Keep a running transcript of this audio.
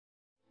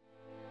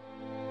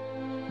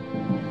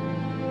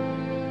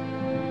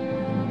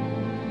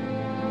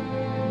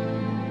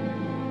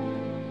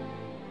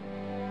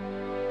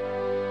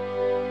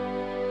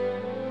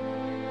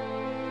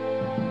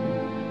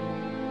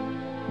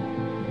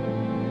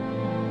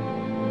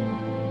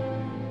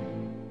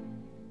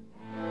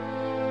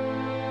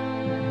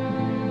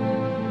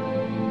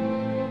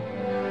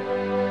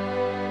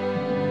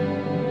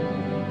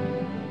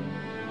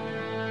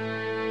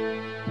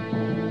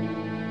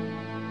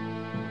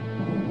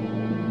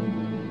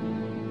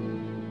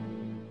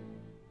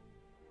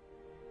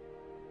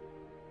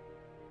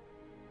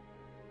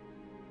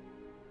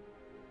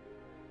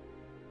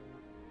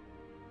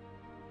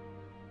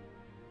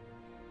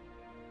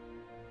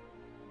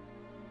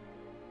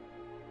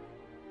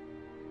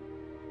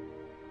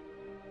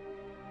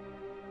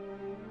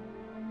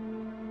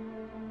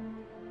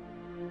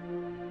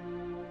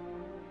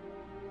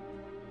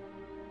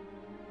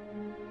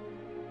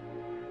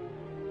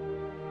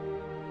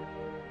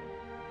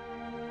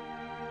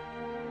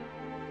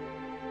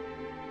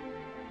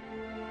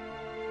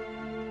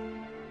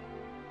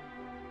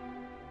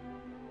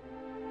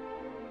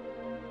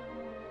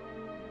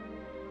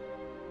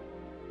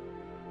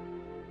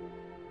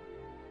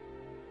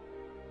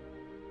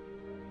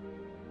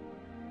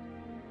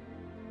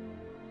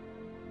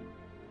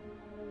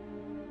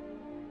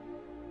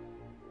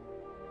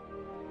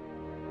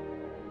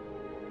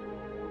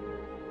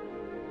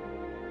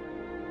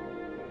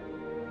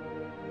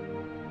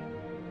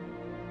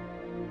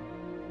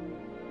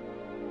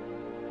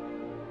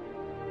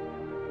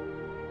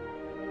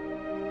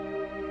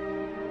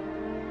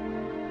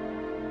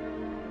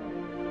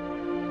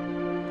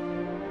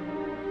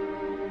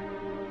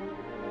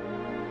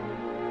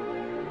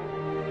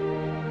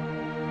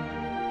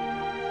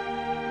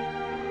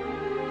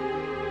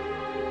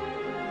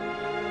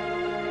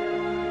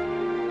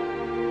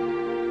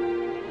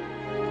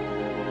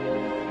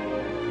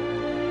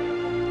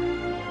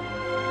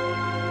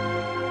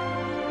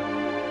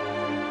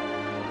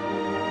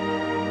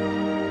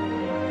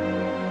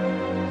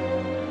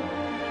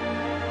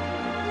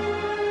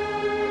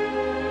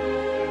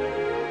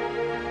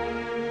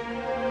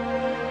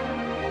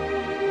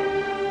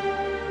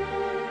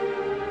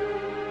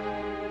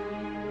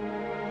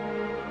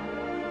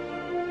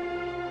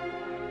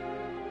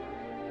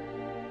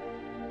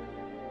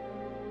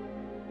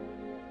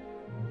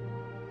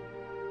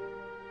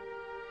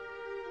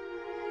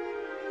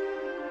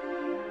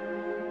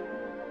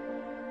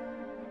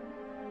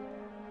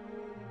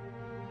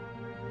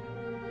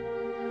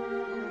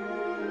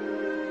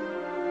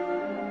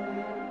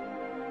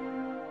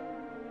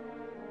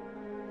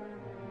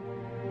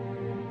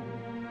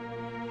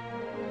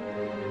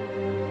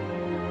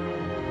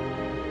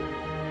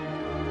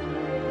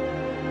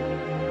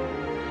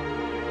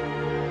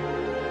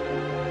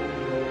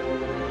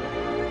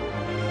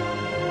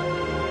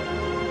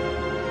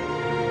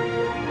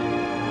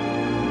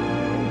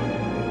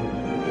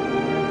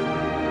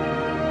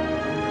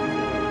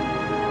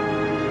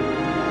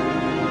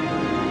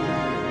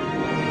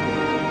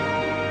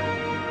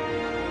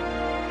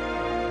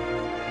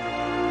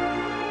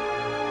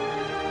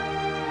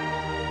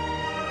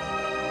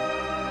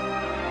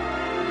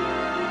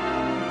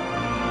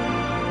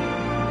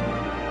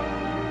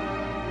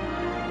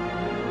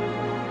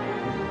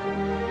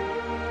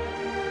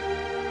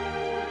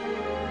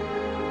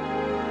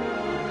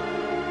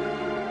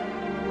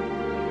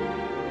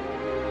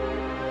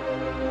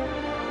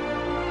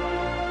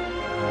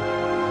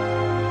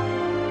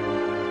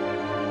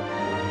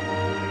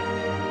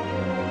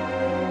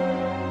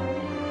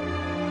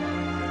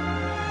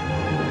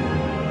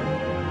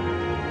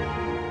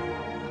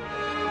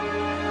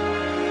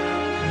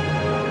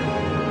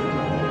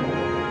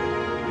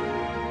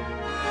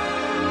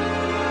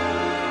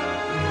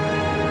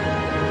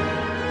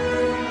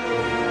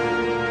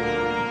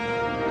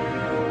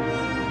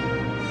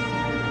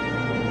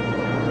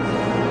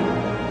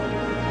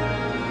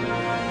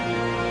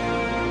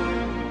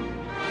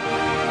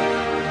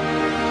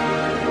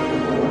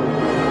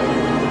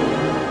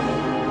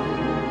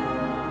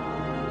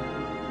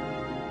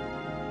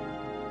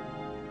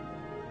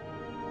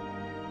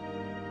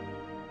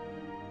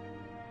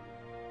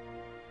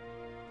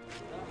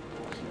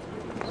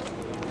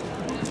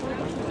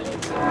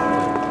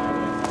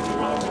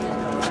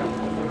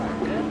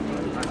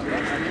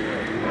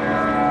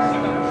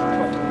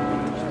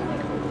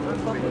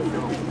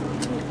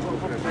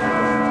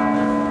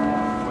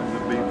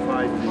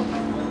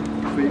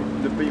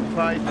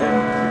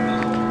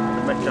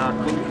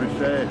our country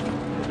safe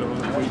so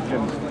that we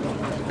can be safe.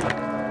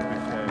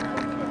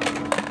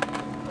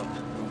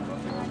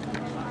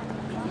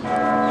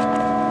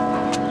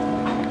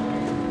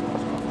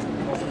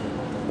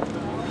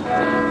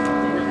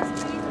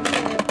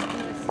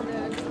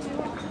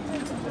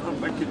 I'm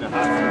making the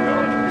hat for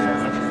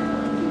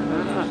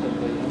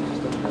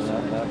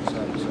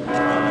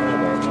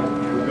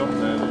we got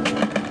there.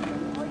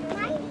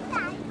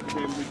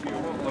 Came with you.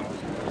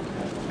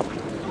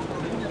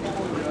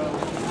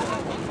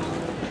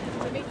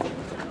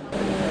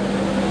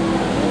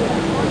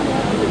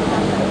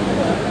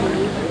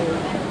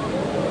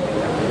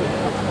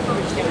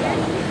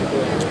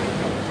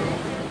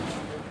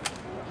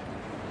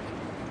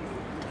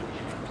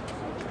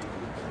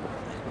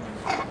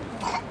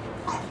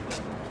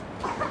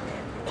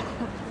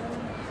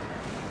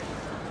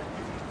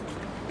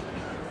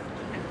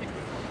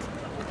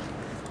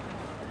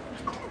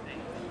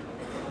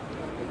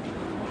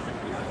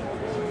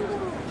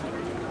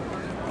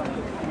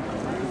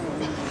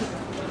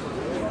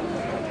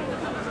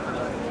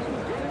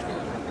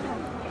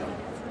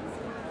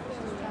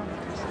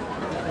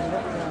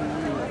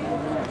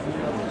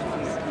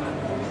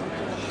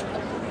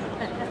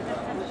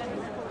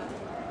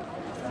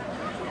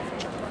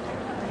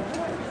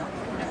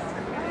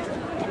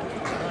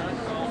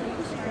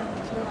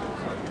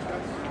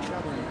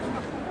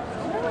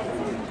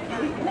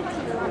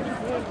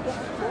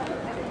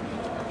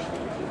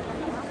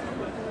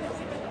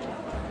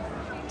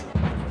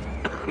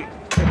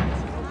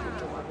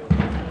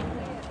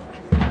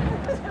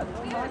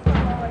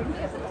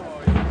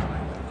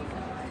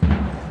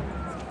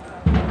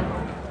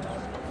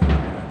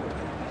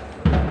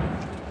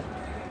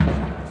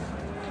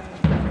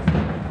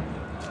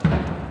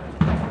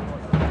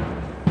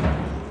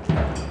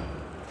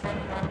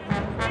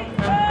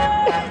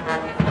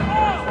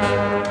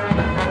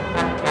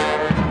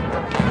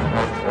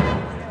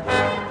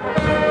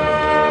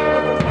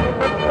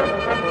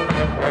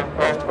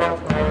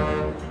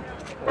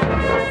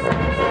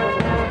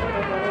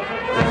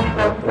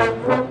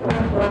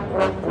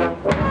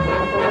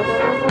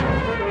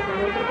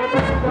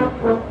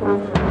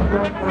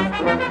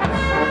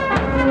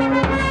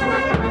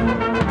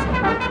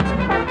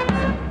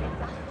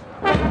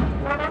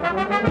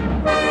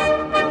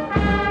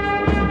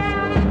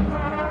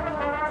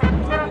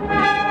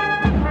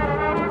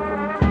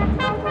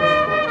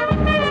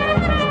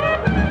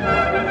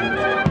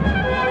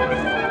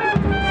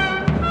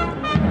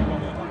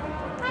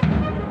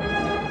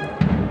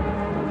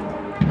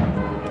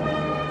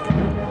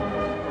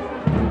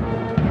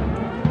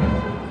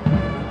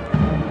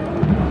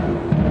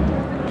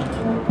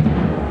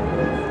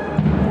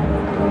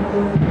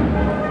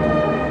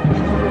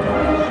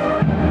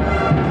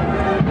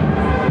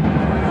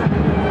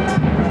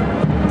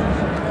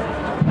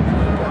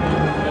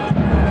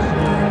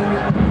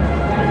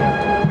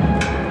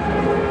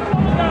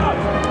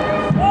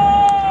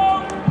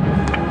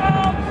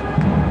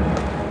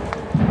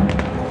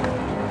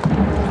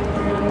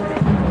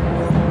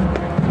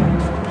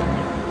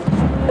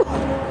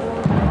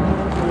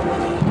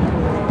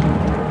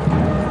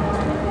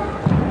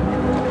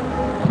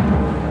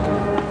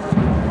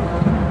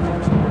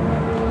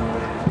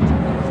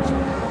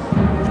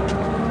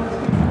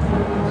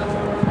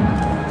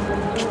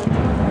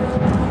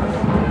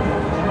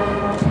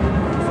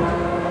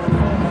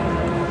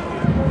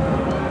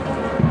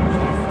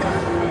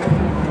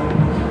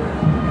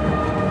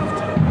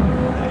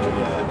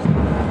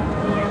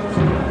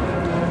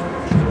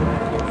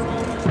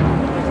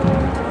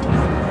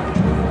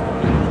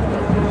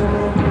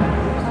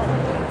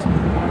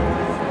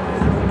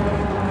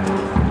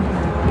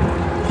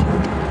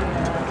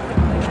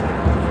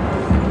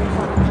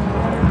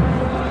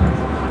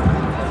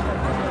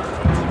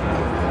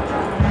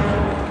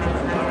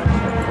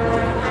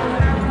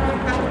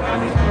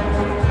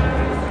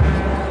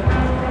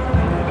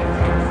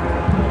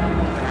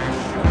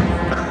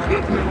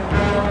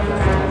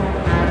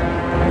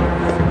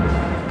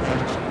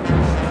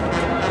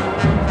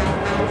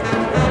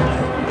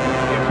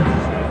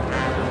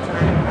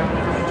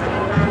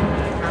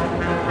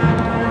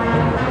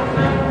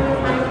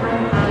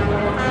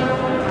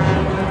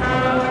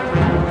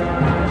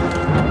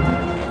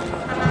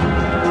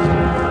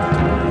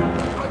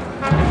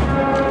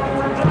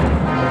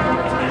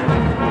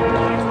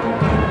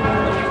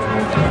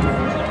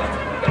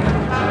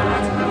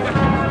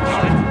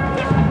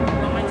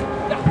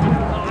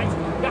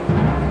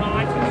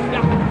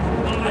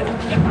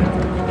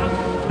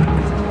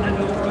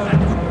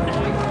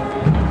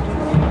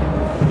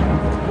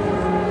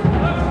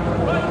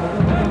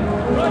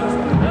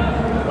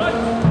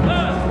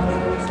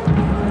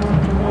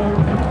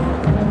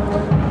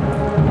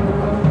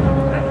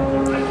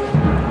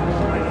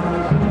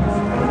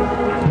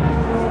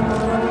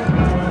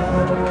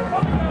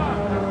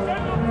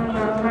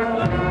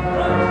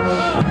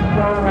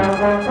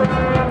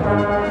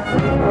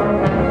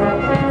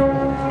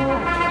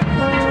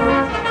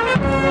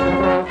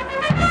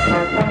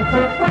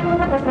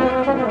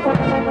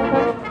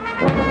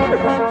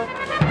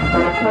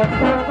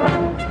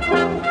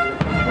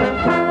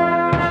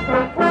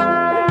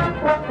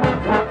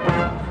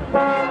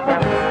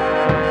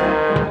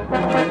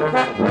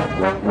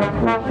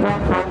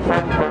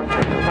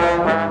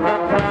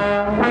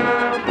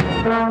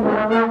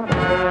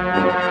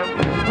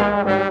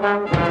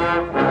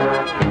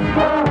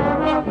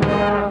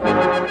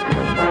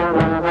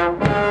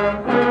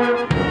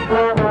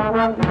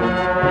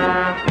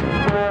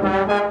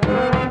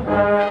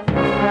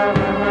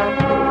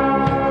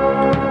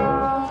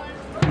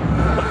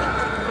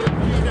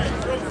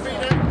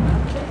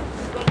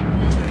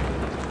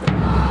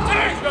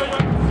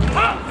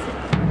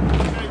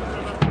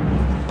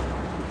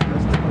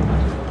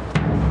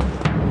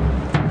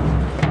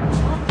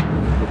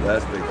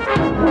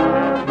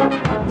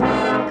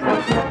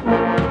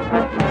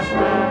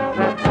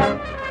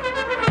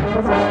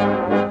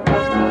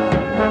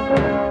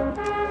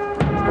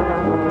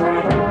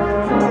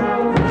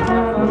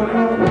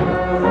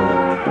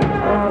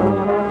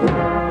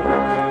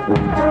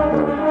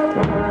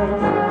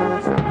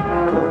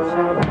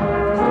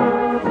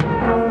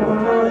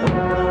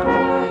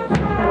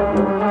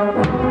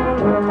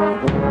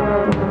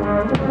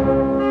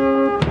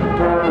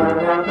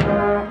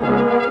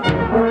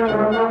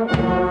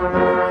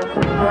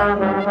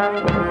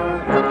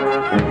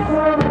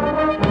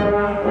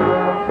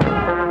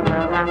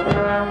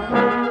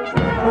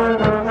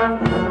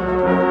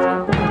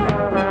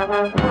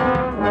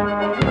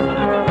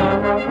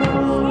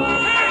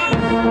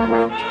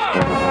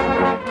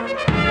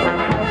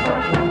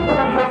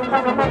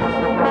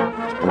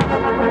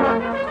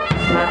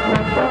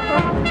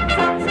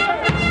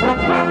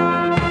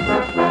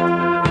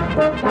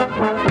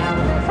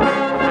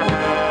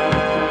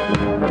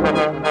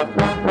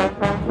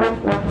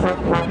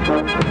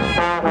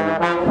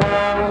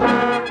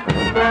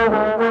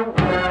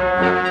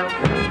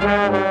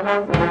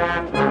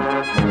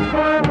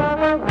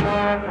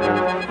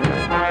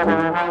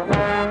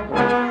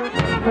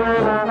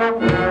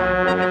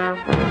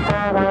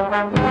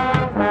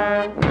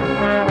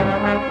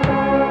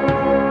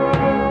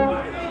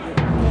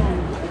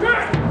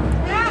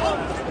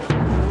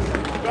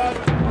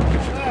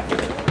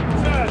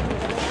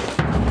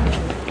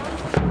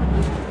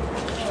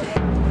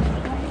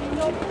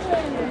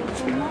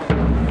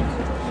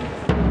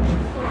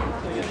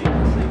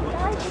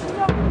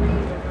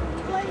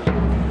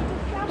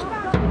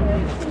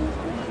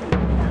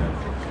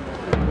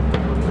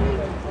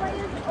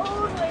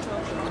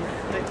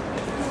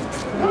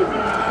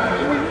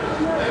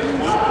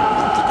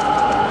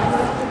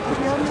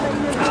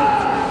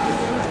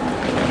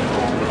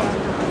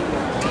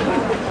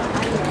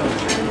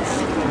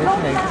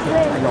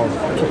 Hang on.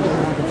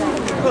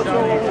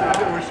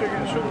 We're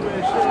singing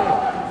somewhere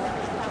safe.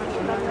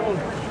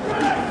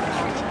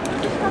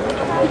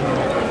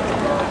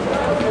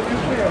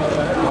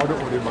 I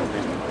don't worry about me.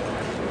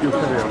 You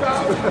carry on.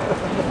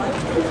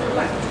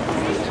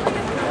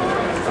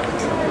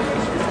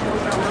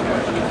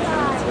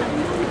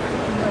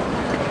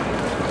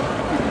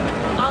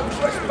 And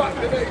press back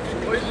the neck,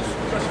 please.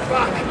 Press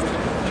back.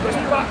 Press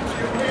back to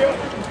your wheel.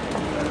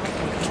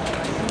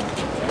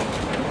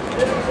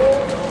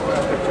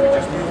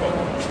 Just move on.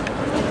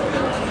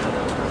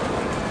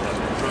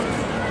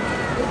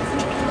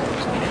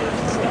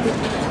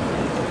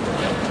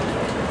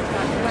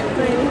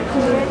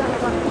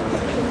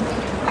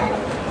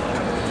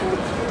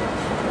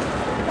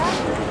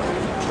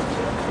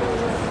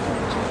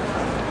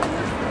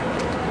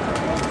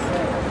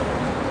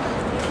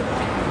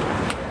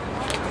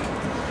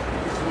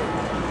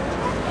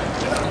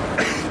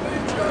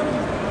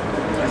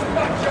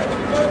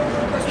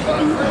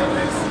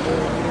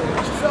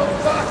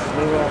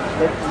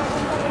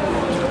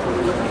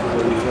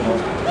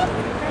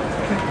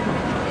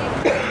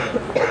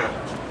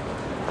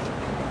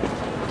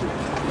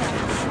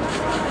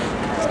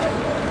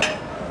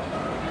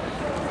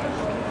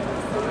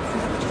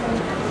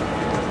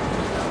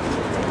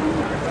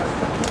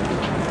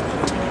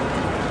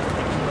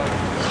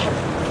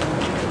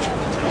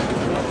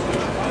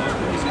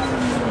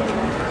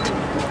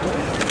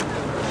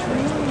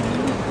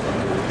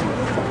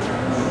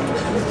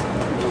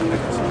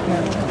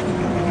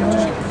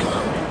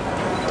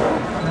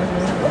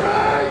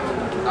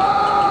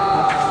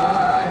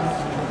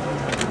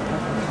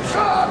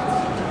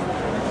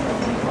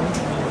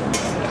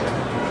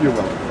 You're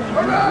welcome.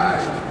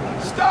 Alright!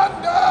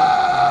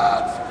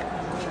 Standards!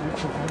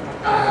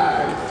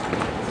 Hey!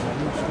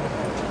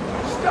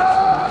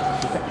 Stand!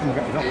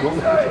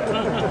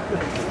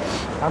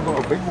 I've got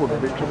a big one, a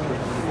big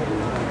something.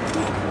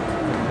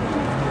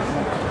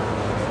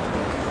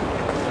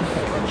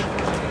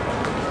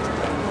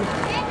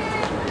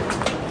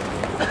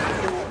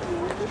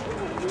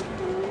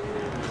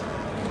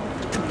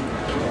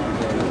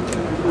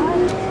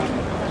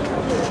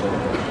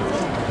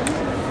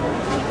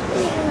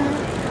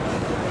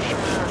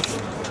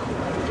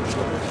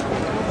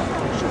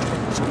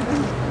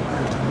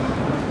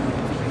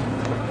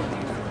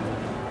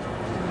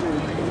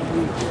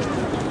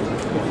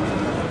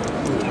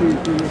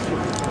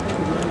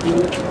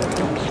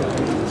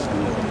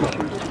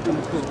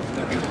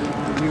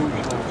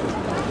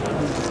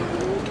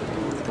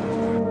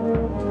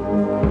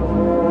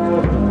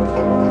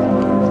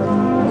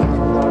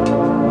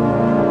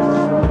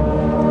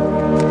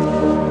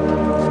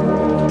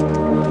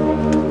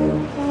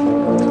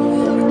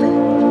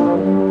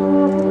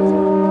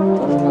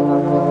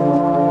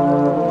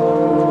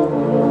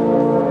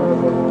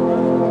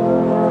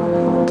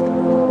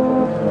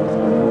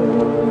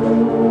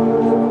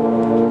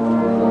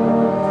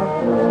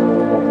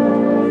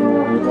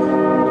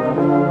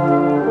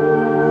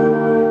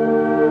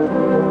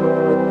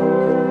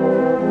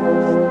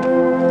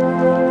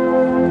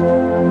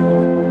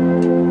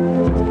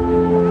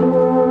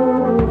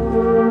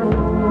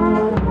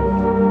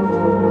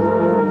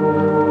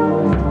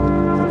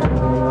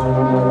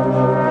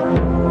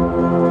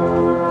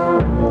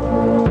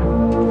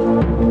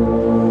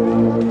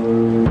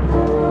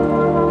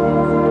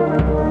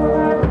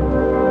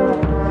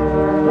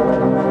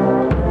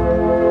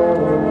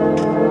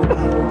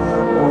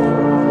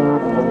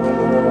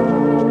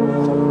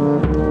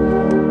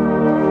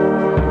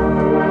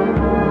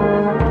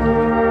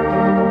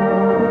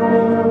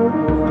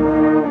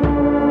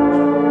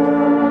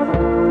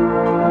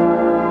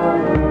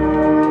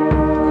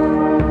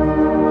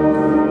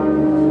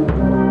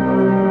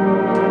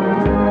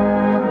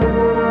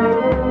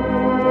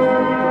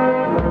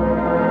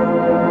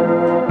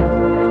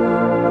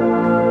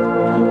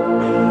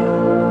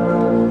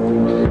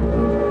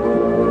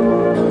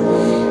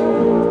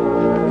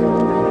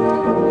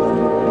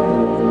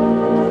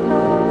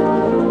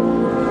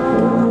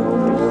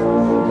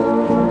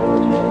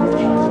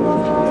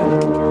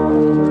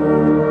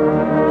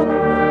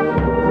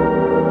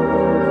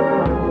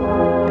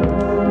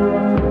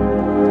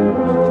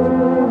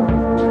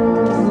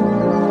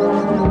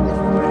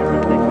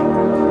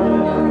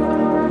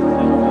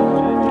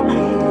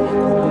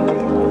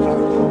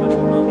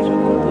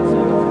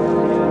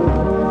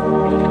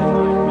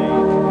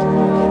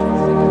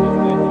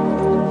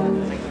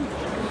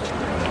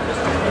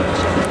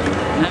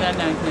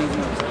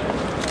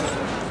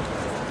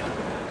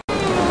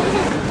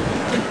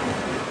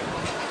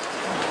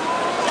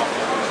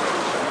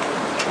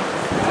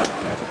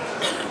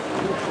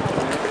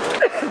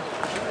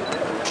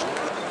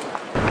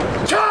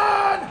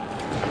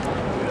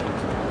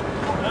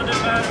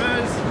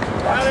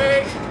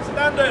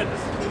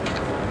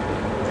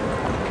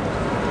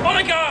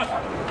 Honor Guard!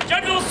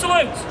 General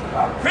salute!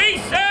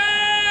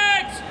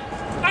 Precinct!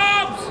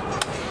 Arms!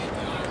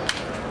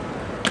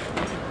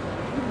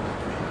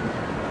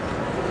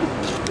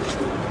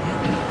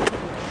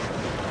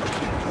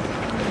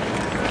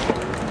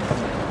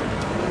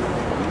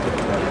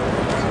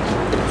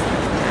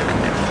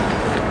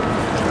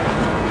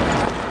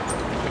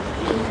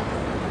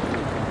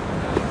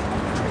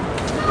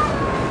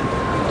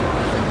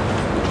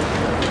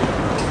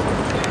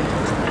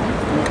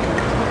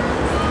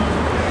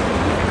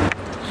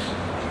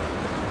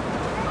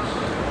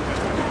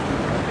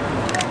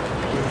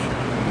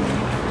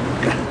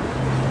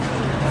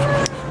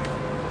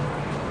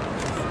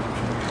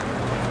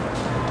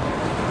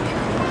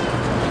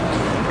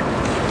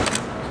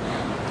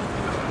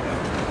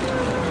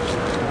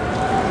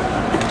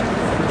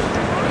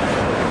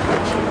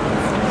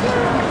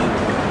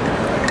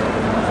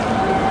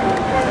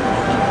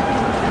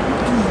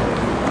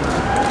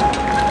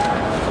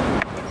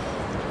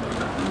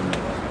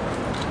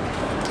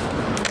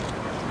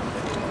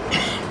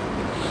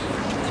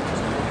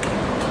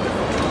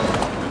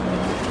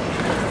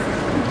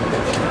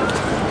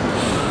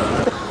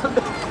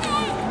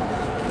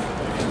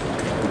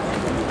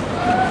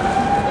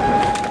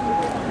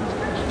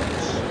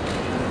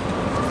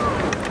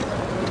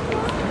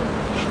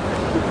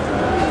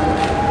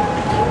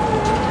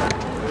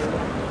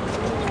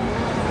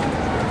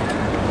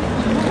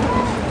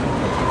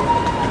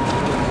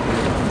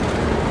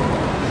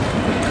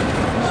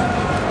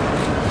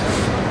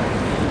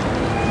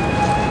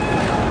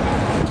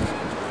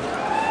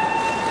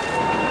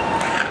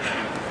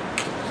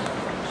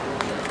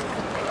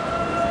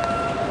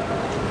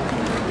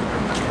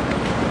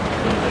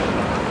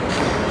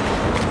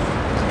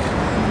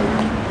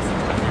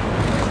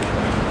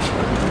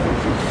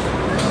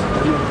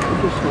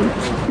 On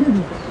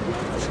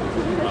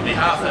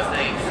behalf of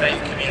the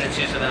faith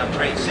communities of our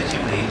great city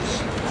of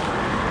Leeds,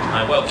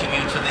 I welcome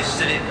you to this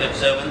civic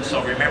observance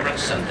of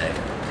Remembrance Sunday,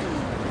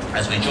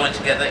 as we join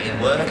together in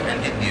word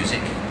and in music,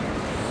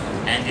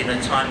 and in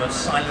a time of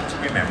silent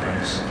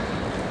remembrance,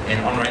 in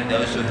honouring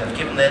those who have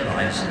given their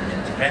lives in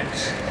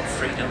defence of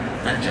freedom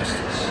and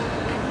justice.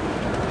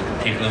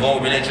 People of all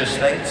religious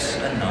faiths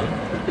and none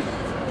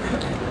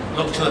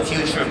look to a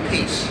future of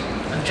peace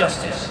and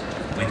justice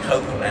with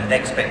hope and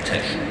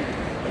expectation.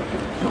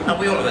 And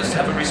we all of us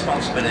have a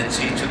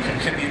responsibility to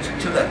contribute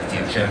to that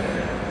future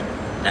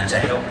and to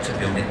help to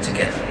build it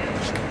together.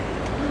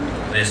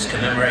 This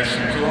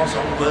commemoration draws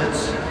on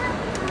words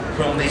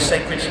from the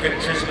sacred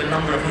scriptures of a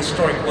number of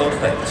historic world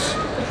faiths,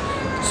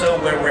 so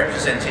well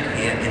represented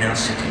here in our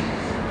city.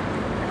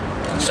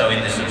 So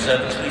in this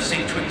observance we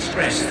seek to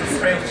express the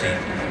frailty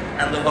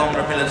and the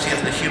vulnerability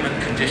of the human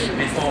condition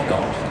before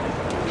God.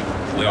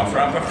 We offer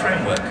up a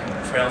framework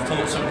for our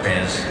thoughts and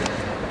prayers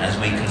as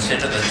we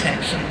consider the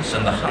tensions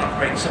and the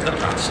heartbreaks of the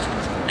past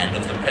and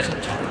of the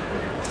present time,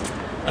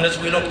 and as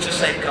we look to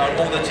safeguard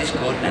all that is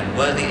good and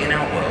worthy in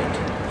our world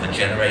for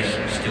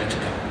generations still to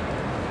come.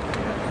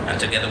 And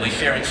together we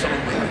share in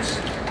solemn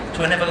witness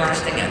to an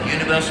everlasting and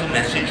universal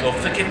message of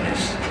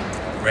forgiveness,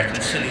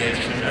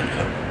 reconciliation and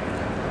hope.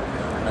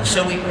 And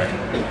so we pray,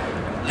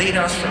 lead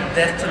us from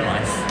death to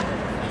life,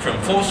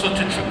 from falsehood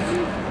to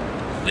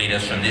truth, lead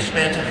us from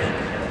despair to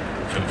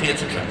hope, from fear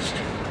to trust,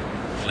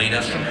 lead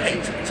us from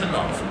hate to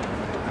love,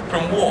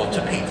 from war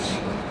to peace,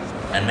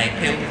 and may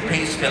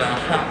peace fill our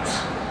hearts,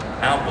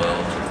 our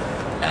world,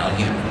 our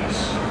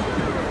universe.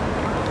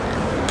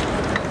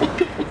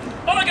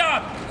 On a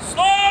guard!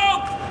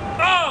 Slow!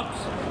 Arms!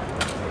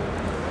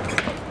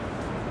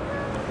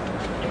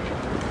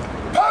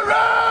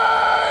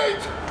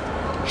 Parade!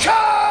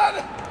 Shad!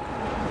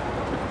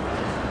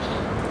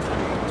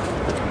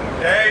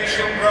 They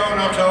shall grow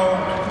not old,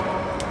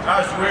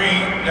 as we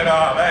that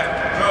are left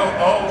grow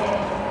old.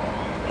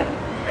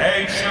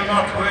 Age shall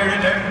not weary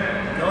them,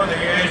 nor the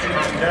years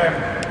condemn.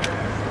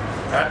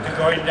 At the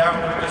going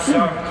down of the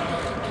sun,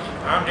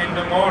 and in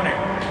the morning,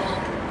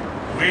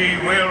 we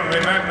will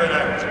remember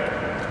them.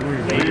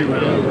 We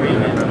will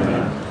remember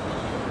them.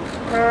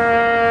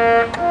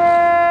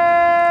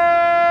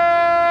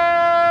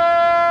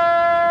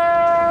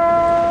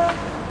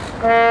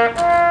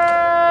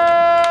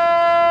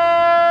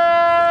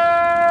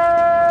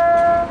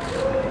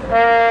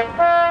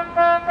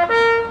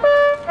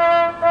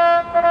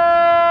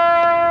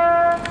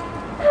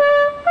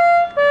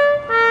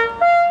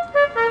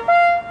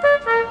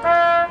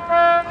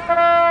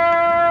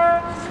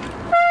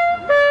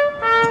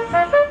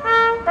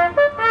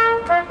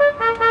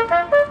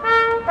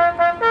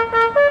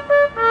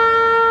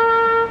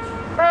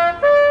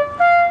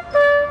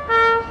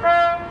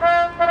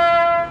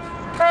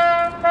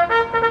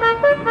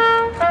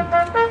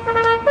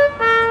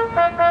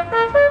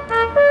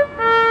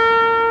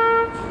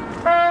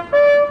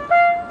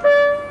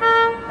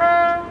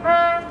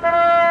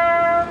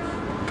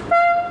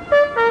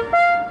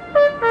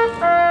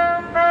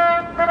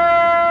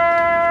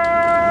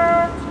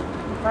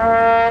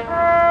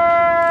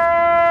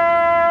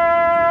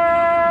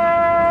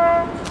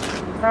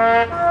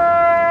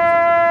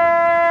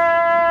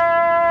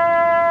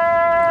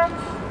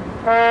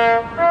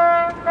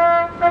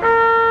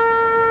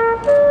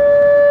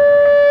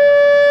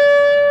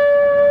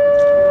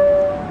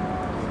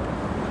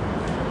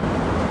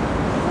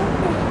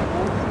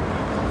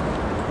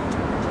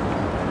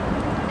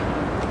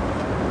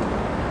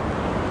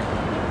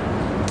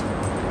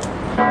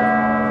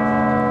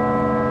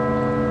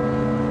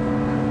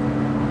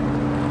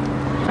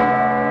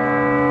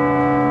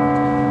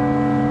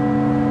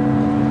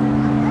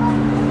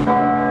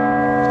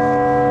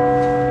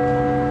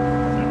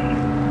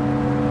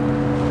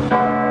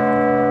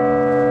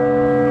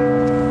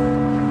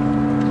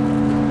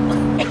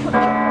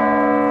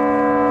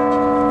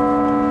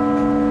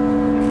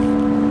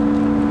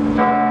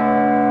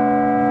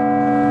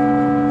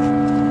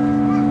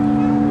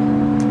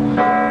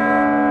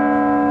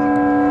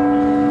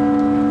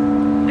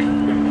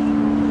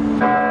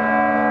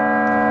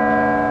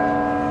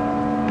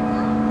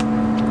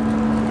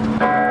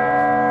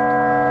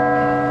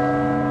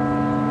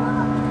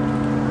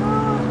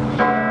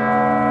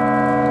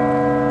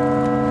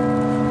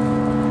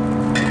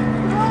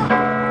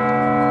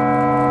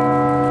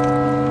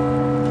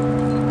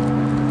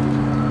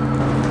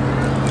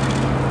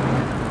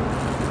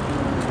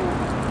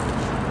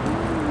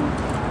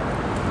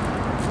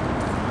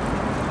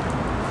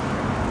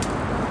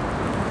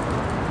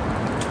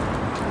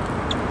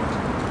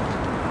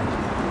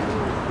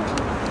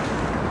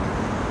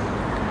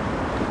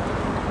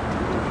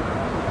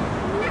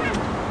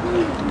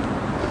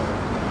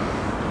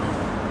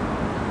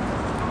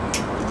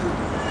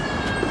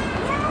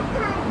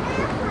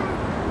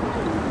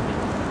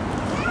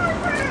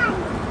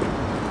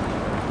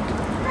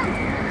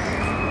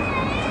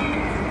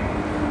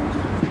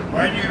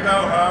 When you go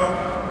home,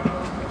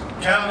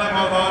 tell them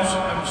of us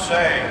and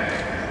say,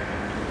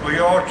 for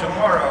your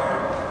tomorrow,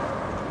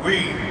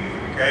 we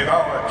gave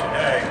over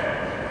today.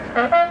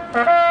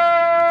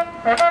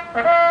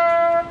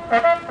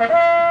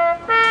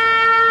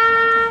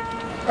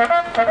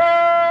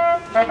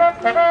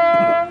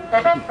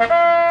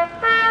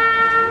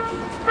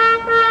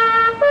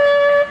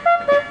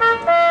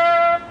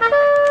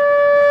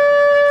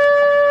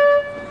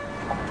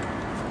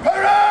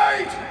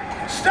 Parade!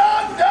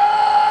 Standards!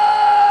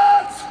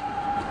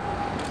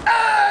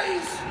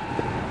 A's!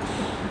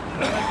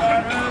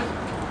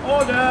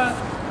 Order!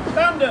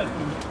 Standard!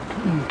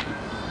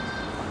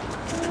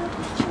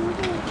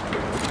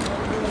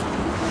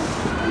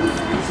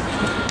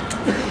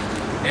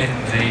 In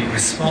the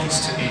response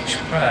to each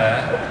prayer,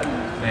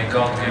 may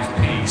God give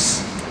peace,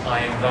 I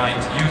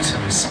invite you to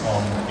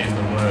respond in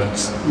the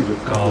words,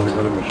 God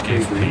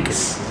give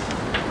peace.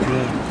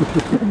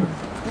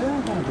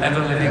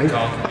 Ever-living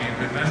God, we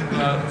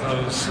remember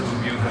those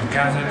whom you have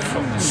gathered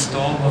from the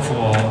storm of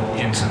war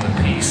into the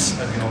peace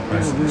of your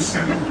presence.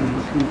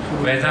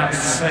 May that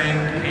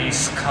same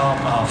peace calm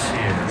our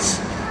fears,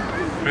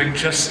 bring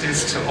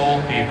justice to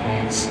all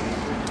peoples,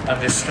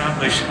 and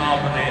establish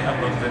harmony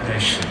among the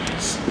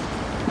nations.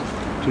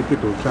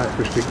 Typical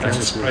characteristic. Let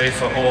us pray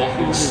for all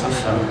who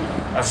suffer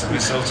as a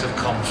result of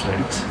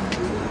conflict,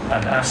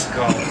 and ask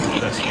God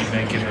that He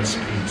may give us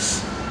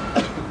peace.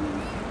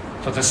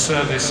 For the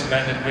service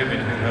men and women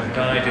who have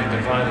died in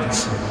the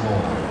violence of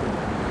war,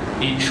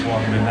 each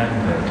one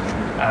remembered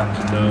and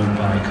known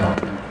by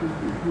God.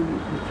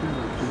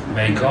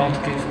 May God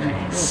give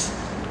peace.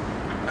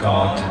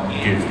 God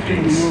give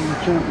peace.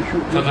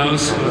 For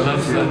those who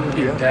love them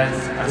in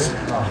death as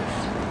in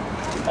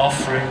life,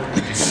 offering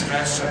the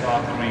distress of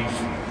our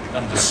grief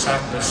and the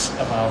sadness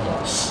of our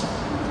loss.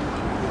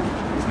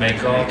 May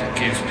God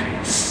give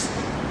peace.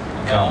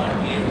 God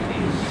give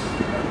peace.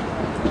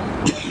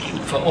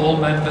 For all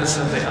members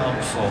of the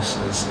armed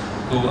forces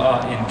who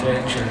are in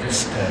danger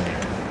this day,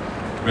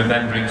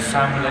 remembering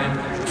family,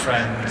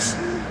 friends,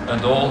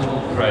 and all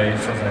who pray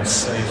for their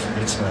safe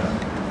return.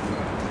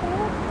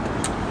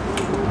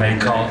 May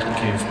God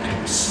give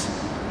peace.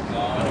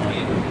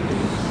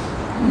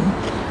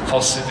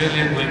 For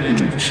civilian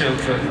women,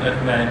 children,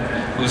 and men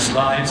whose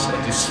lives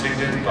are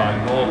disfigured by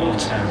war or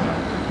terror,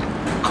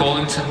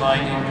 calling to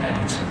mind in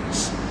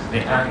penitence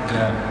the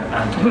anger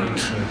and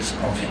hatred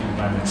of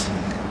humanity.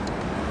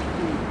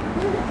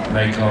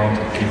 May God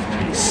give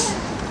peace.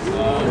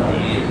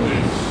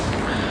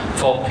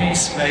 For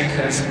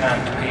peacemakers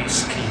and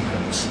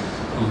peacekeepers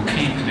who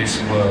keep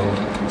this world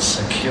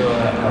secure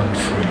and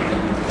free,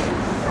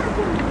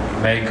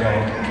 may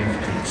God give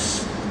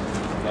peace.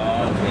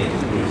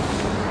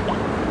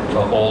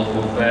 For all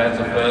who bear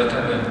the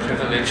burden and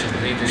privilege of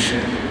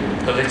leadership,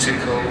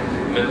 political,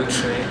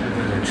 military, and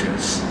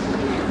religious,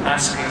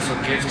 asking for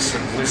gifts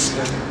of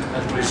wisdom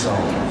and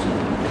resolve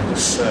in the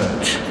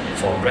search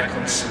for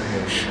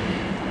reconciliation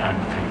and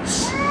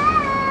peace.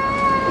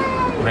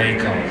 May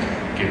God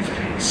give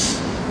peace.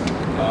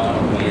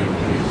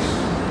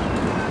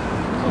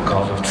 O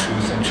God of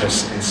truth and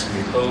justice,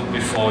 we hold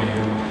before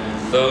you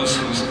those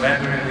whose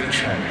memory we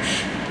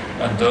cherish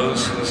and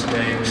those whose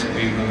names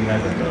we will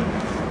never know.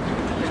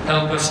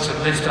 Help us to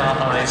lift our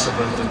eyes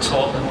above the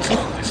torment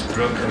of this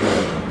broken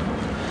world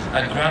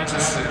and grant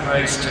us the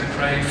grace to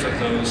pray for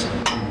those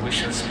who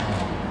wish us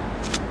harm.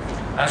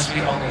 As we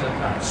honour the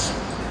past,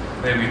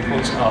 may we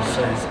put our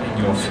faith in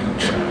your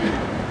future,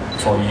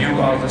 for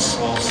you are the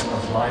source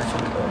of life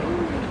and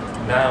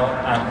hope, now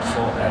and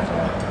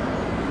forever.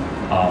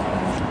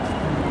 Amen.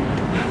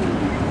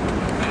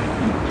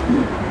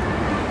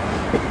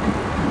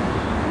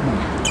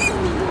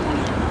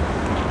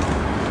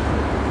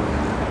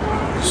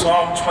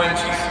 Psalm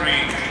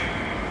 23,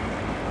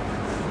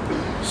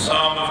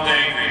 Psalm of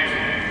David.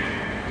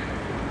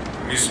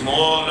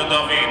 Mizmor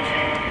LeDavid.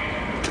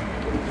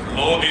 The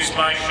Lord is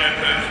my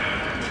shepherd,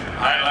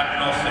 I lack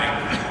nothing.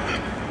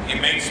 He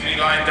makes me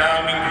lie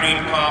down in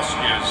green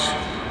pastures.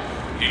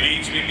 He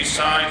leads me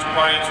beside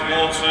quiet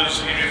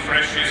waters. He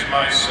refreshes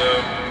my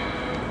soul.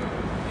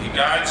 He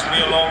guides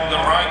me along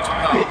the right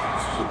path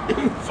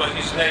for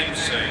his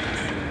name's sake.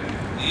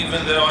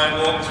 Even though I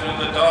walk through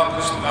the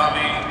darkest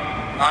valley,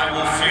 I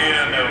will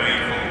fear no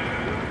evil.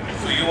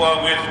 For you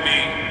are with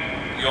me,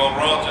 your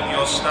rod and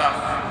your staff,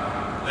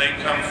 they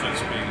comfort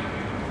me.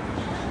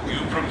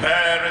 You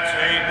prepare a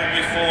table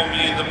before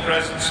me in the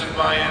presence of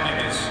my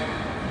enemies.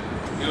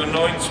 You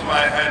anoint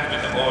my head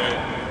with oil.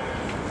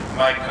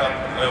 My cup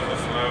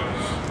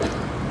overflows.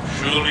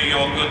 Surely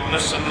your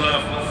goodness and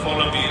love will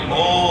follow me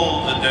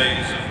all the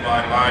days of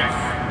my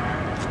life,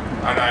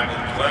 and I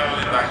will dwell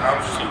in the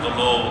house of the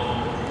Lord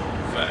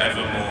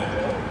forevermore.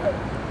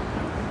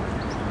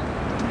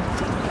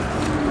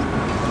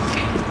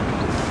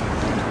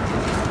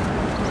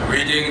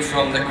 Reading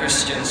from the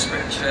Christian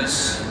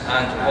Scriptures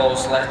and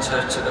Paul's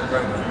letter to the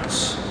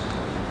Romans.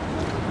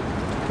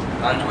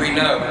 And we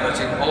know that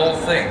in all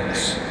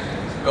things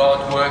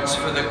God works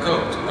for the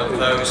good of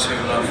those who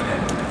love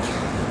him,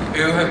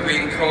 who have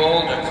been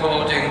called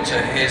according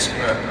to his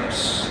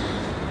purpose.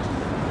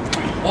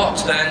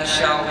 What then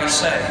shall we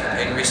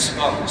say in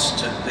response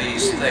to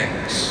these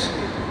things?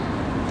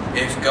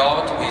 If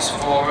God is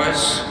for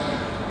us,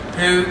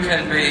 who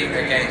can be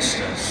against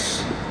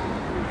us?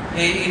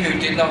 He who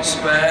did not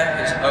spare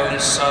his own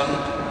Son,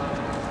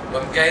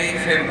 but gave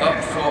him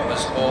up for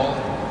us all,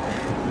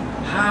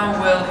 how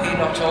will he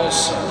not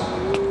also,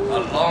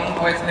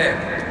 along with him,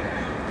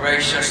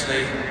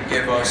 graciously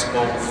give us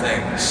all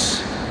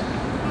things?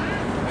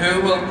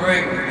 Who will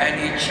bring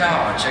any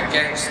charge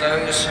against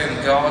those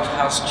whom God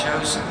has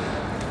chosen?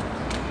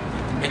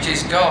 It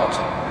is God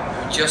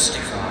who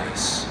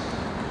justifies.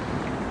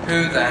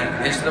 Who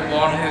then is the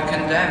one who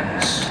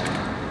condemns?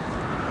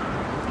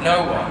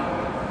 No one.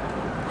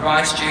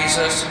 Christ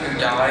Jesus, who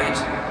died,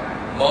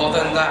 more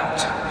than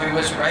that, who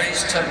was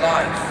raised to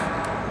life,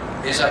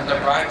 is at the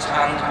right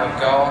hand of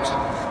God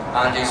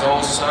and is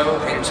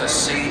also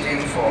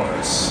interceding for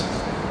us.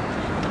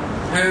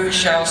 Who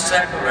shall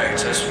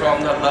separate us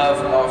from the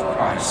love of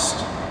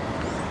Christ?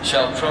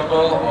 Shall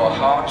trouble or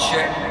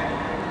hardship,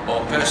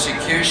 or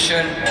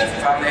persecution or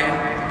famine,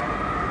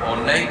 or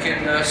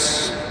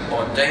nakedness,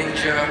 or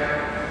danger,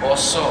 or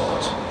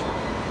sword?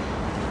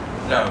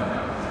 No.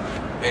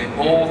 In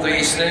all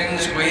these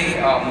things we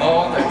are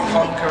more than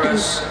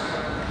conquerors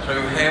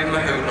through him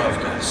who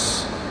loved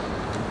us.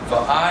 For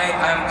I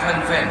am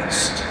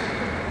convinced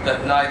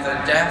that neither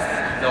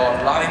death nor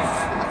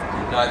life,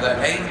 neither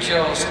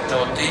angels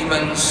nor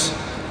demons,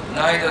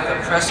 neither the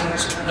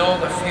present nor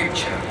the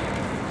future,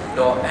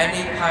 nor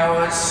any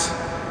powers,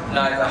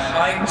 neither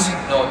height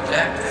nor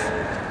depth,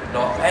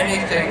 nor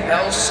anything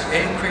else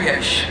in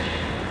creation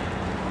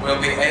will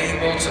be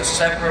able to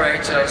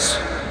separate us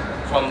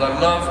from the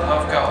love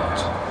of God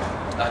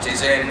that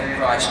is in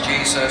Christ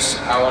Jesus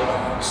our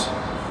Lord.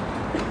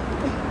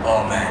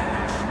 Amen.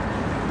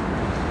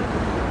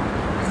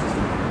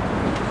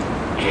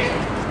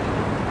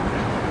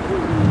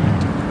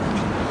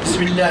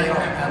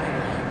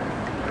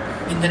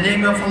 Bismillahirrahmanirrahim. In the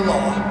name of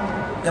Allah,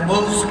 the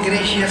most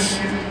gracious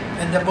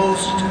and the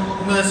most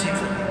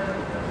merciful,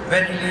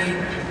 verily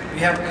we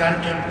have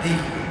granted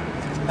thee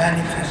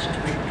manifest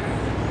victory,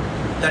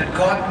 that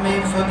God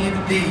may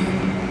forgive thee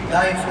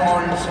thy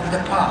faults in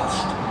the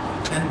past,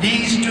 and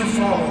these to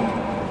follow,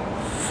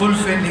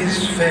 fulfill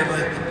his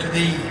favor to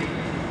thee,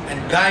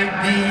 and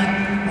guide thee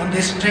on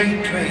the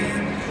straight way,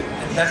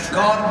 and that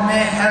God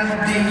may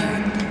help thee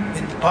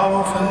with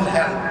powerful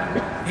help.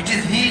 It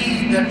is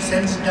he that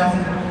sends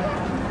down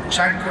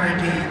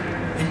tranquility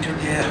into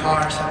the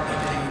hearts of the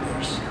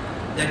believers,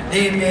 that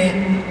they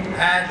may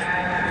add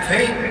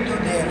faith to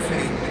their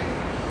faith.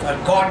 For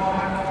God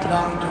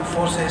belongs to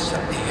forces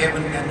of the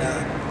heaven and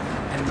earth,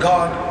 and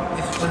God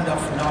is full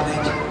of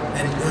knowledge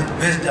and good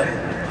wisdom.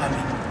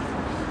 Amen.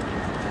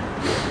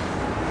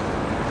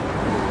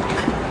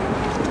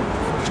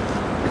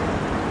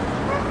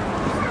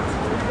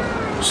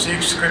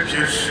 Seek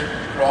scriptures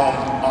from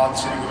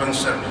Arts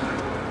Vincent.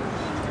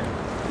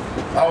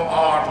 Thou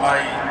art my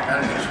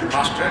eldest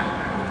master,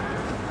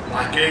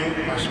 my king,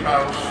 my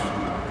spouse,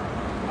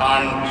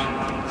 and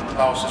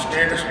thou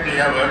sustainest me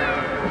ever,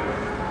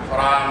 for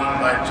I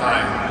am thy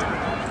child.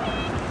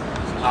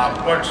 I have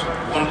but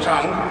one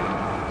tongue,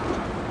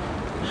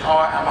 how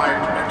am I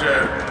to utter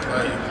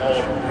thy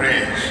whole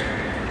praise?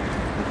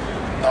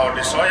 Thou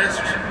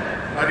desirest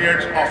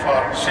myriads of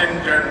our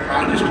sins and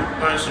grantest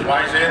us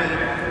wise in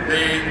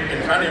thee in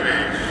many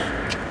ways.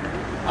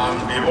 I am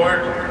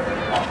devoid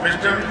of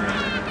wisdom,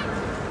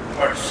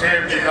 but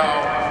save me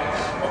thou,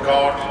 O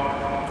God,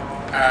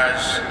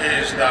 as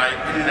is thy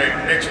innate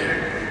nature.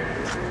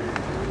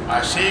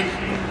 I seek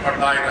but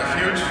thy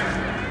refuge.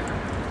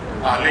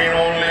 I lean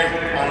only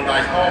on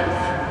thy hope,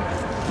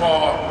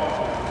 for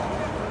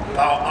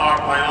thou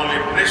art my only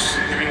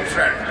bliss-giving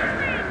friend.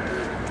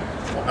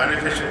 O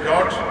beneficent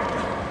God,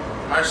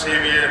 my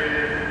Saviour,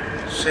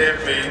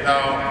 save me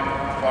thou,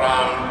 for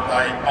I am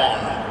thy own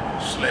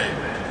slave.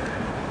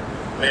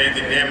 May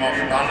the name of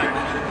Nanak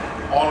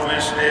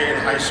always stay in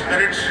high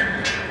spirits,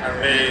 and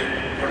may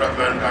good of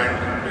mankind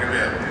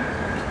prevail.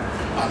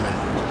 Amen.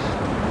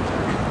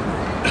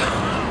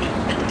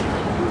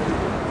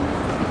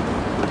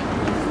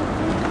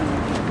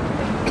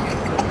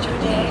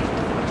 Today,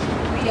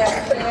 we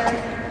are here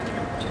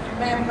to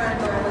remember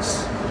those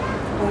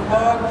who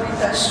work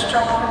with a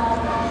strong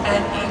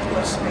and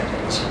equal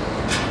spirit,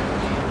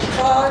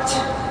 fought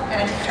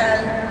and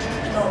fell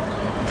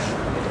nobly,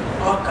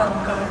 or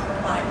conquered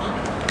by might.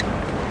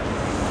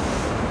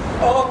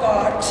 O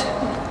God,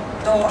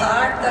 thou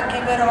art the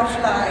giver of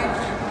life,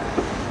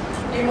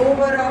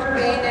 remover of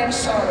pain and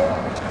sorrow,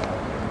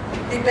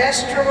 the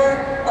bestower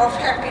of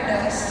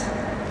happiness,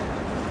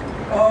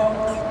 O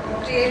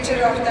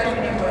creator of the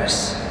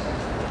universe,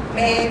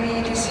 may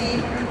we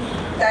receive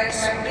thy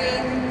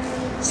supreme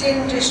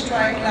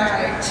sin-destroying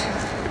light.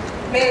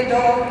 May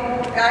thou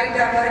guide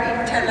our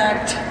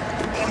intellect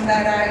in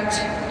the right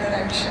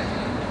direction.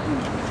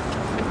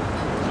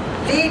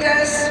 Lead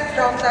us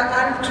from the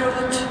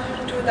untruth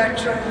to the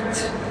truth.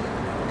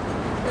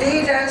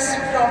 Lead us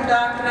from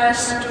darkness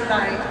to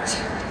light.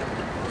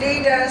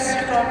 Lead us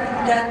from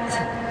death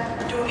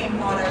to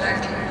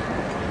immortality.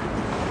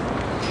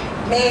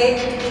 May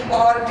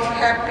all be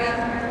happy.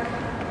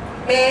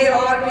 May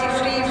all be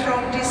free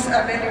from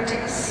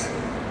disabilities.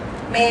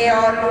 May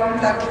all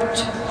look the good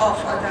of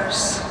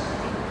others.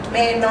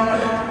 May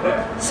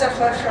none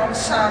suffer from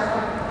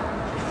sorrow.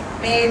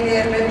 May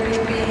there will be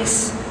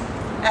peace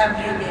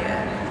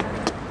everywhere.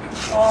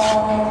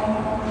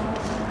 Om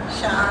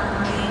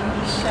Shanti,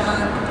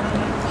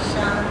 Shanti,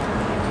 Shanti.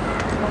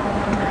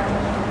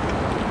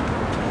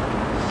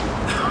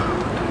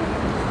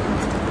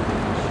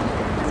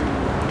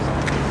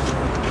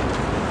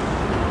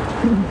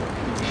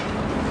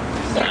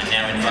 I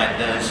now invite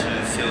those who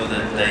feel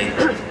that they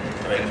are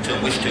able to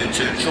and wish to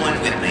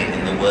join with me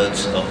in the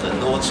words of the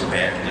Lord's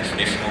Prayer, the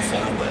traditional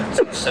form of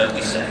words. So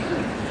we say,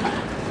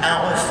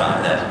 Our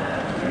Father,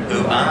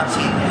 who art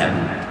in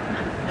heaven,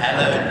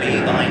 hallowed be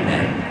thy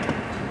name.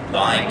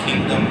 Thy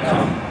kingdom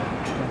come,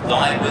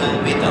 thy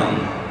will be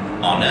done,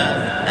 on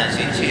earth as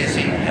it is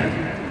in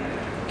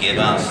heaven. Give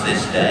us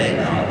this day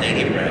our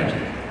daily bread,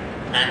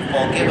 and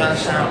forgive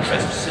us our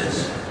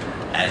trespasses,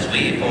 as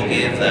we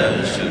forgive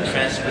those who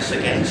trespass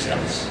against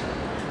us.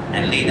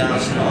 And lead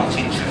us not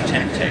into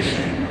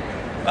temptation,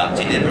 but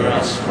deliver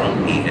us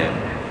from evil.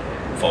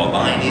 For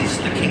thine is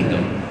the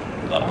kingdom,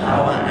 the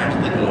power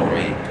and the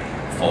glory,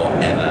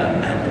 forever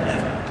and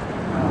ever.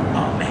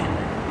 Amen.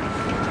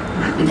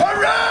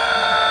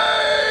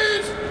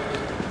 Parade!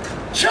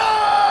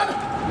 John!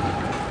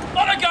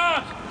 Honor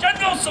guard!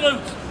 General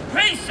salute!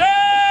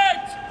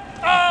 Precinct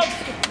of...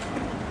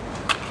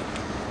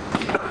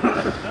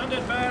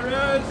 Standard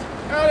bearers!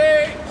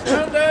 Carry!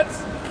 Standards!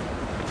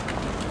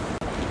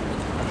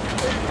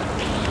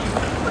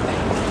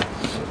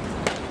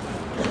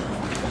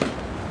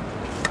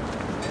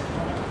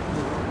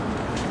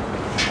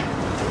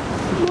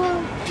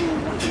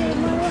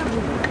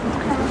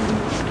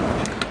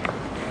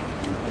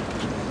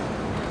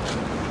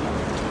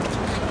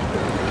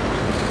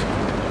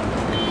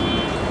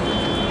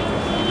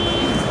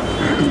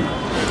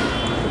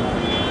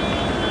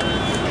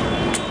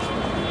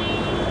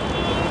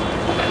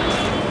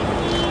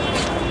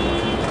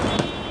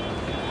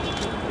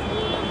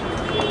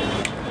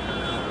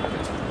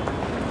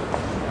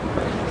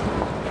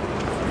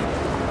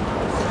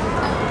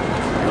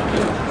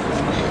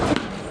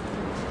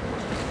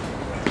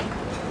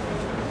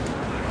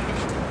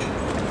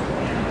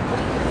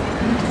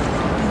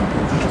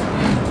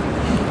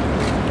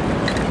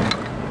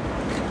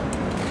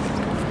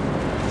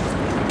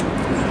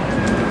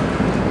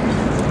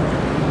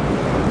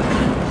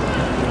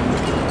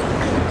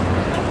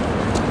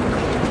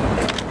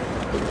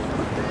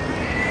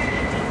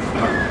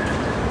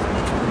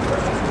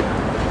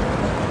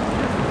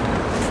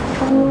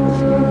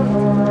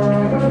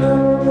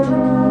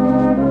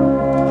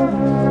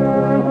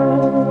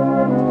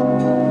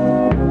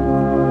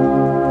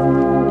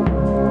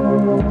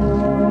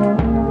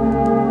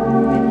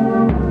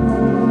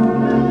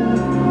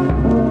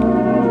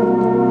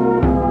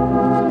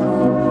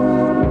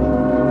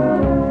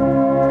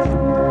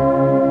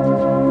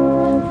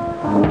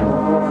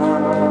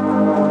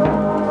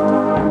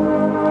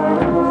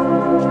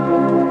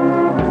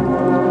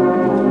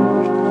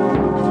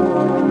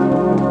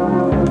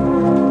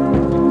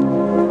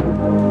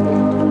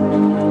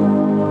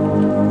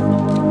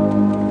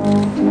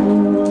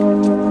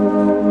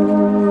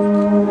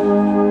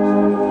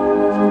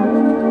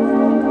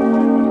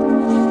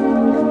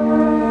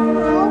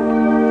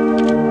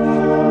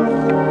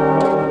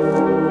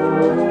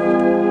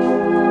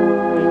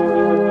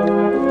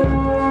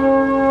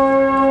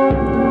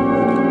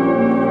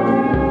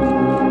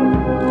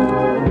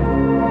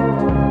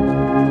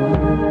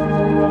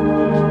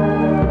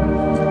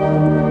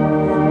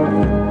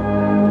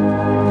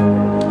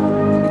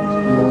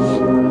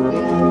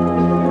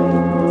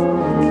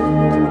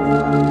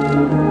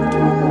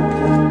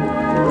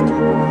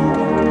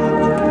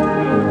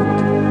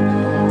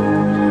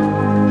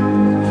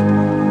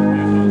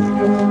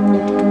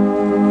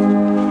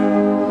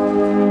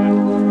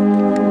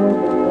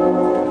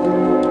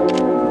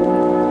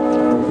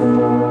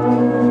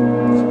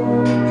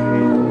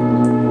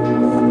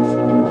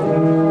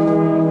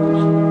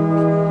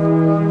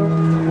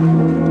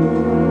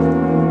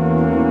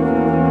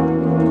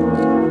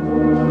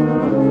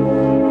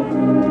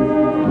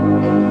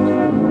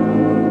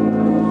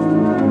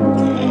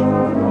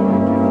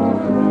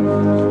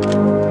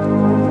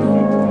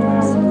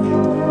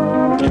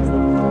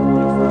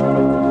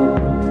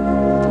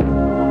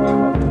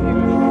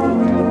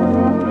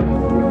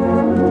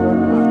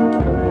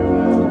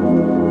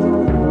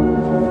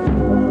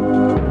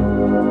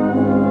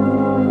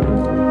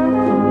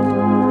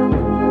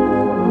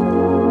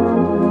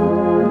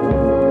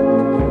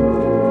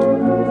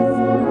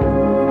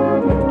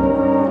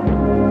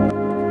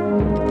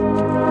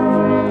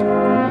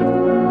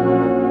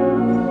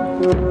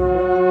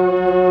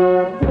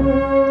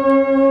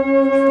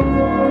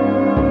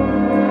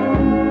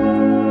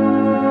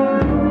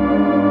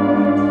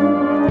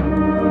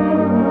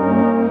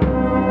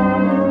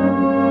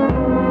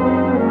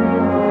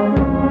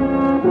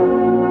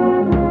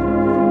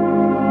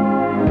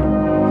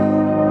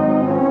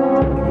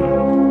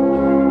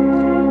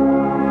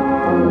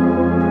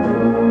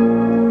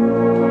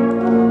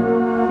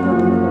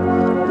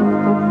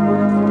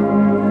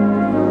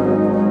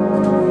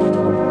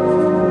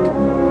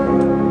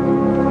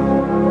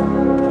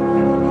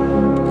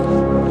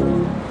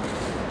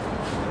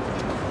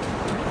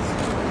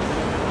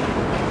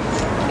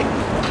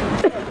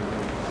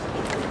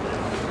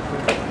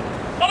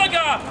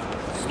 march!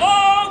 Slow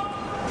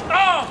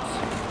out!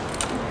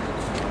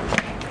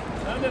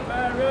 Standard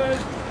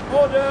bearers,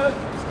 order,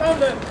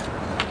 standard!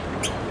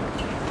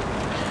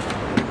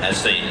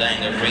 As the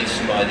laying of wreaths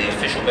by the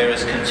official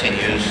bearers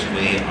continues,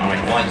 we are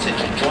invited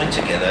to join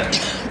together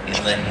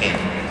in the hymn,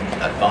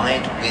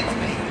 Abide With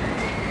Me.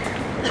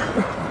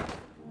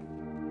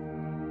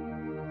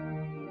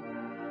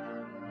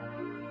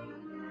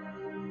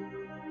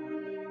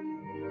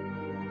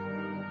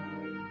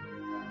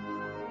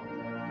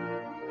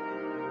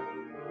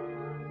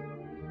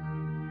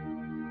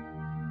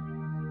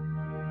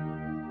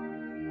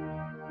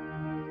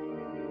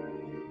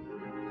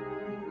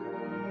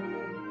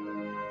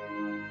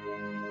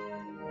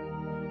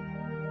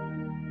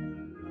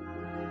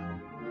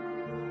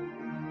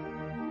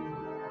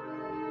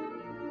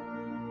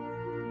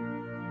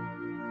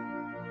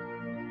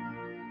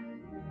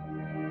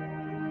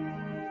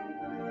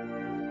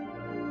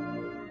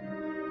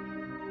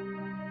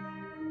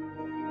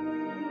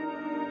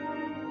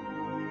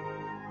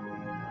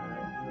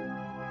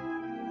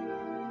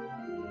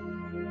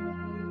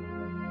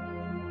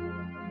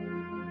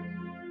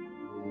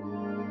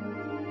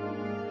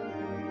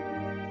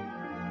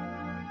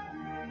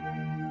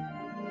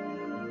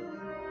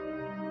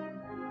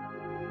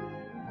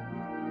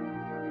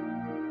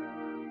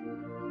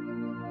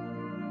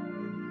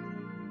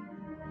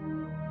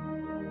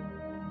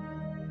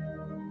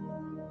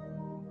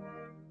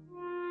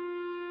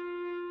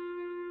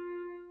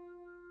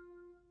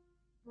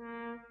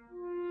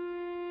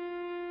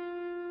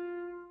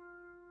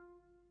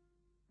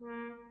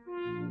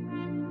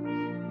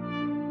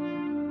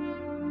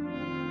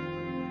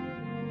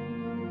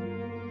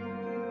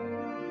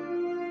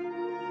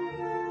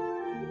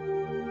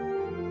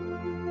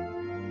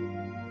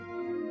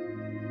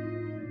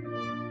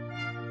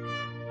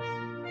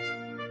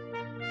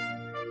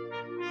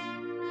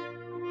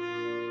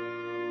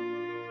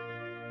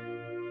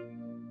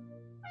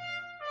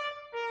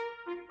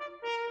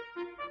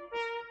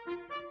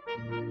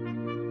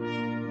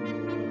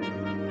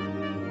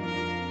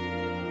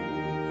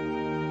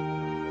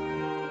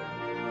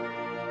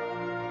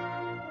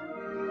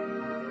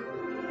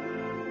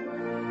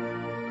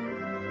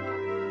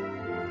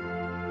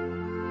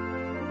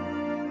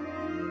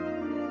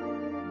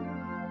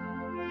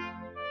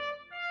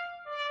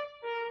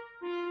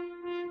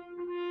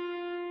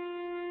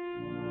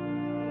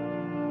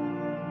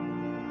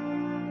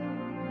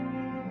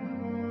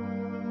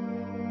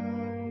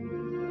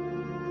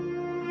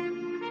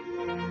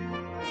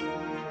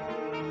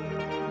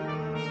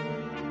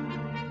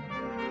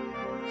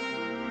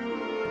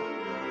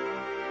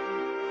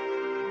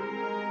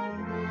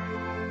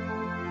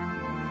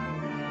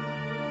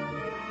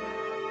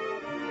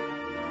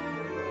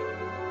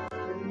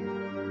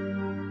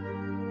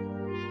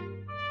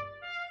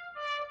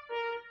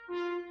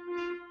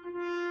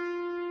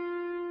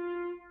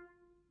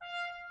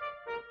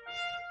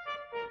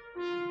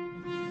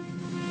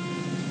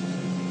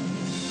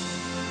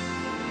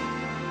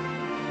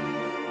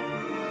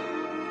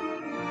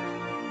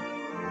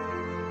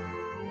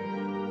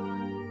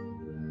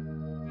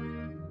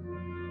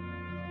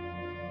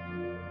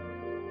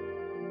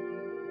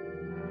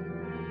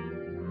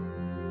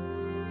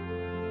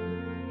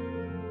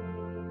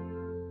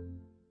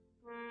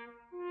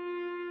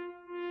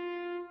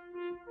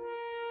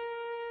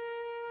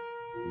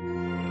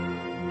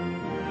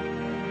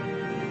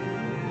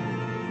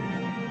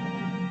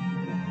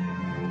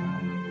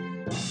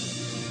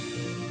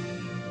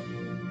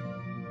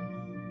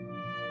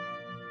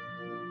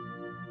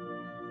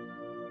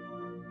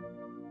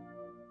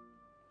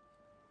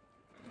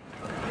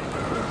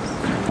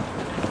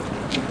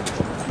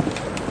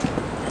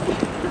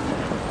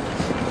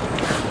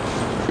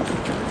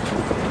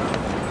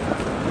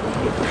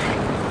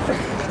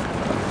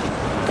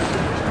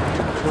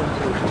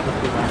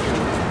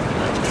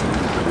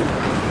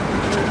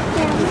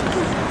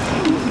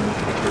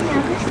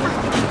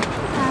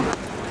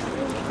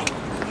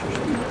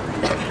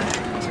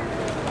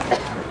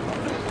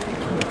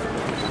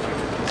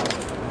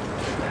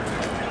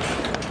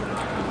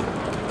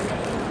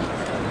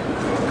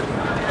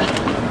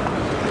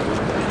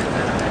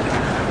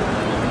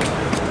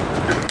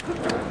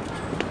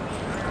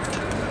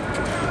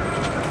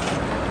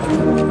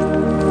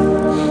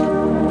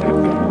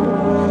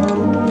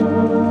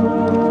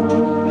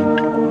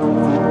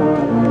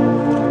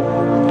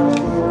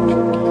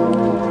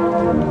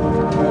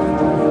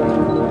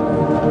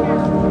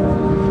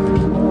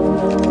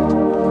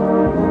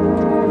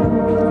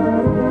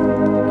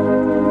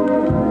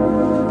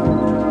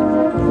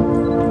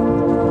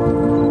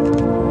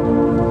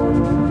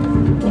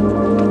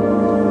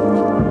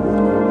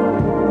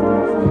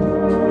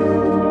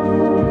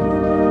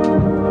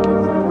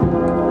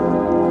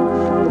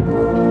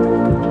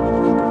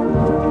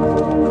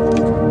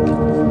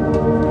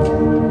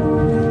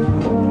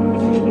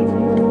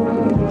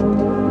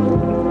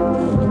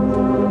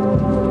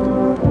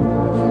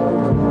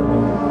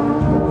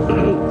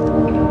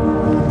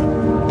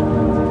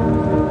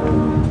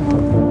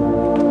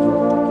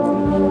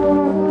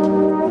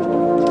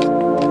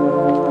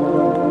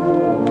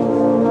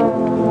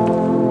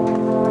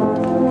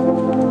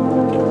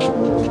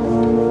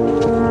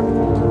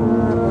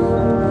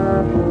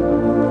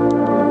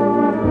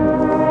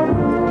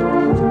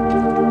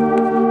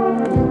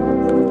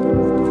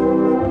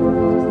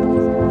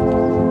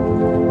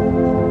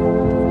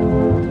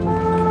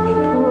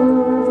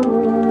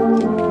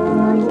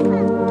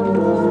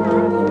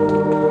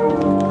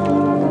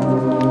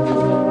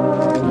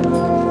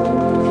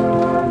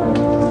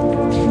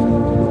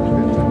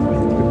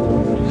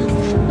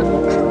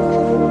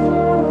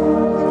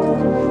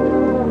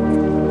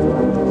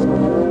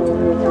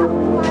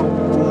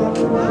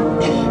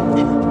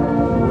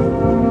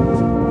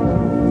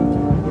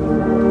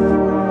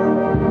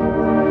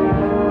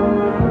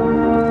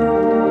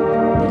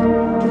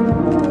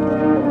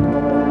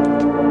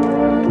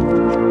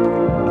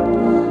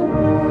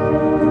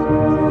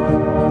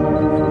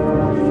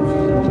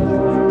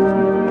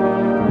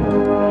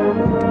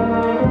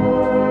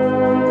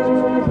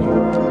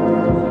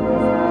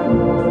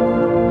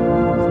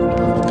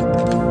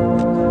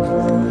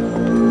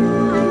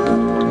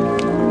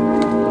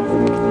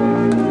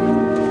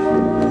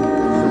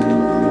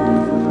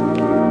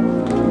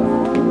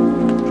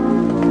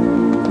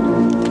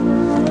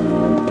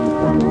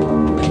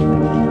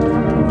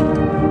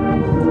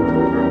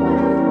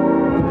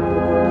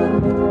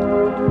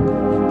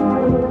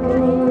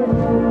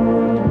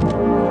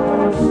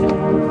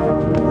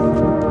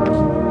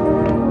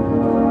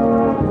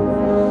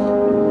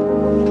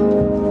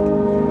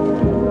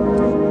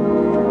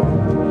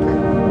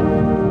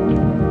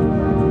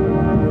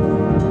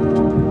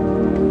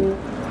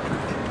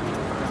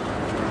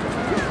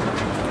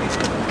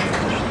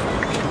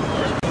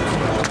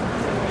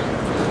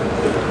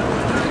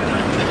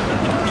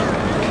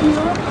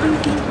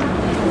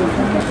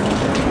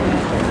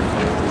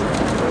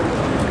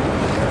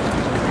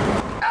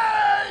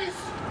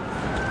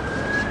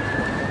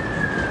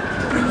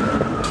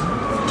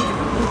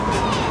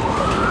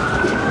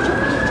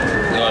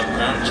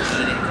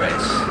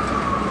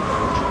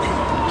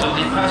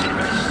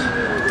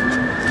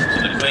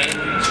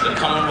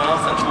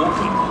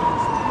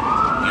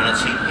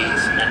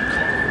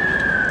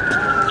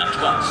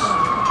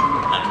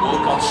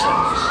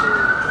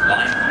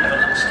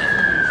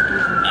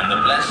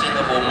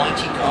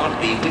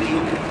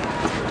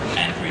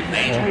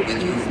 made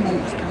with you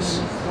always.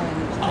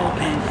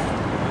 Amen.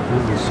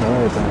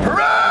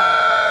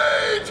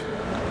 Parade!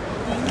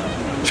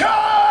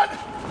 Charge!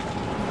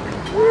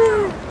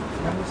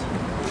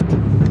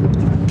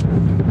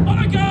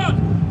 Honor guard!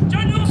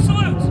 General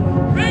salute!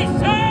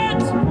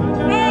 Reset!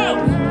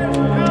 Out!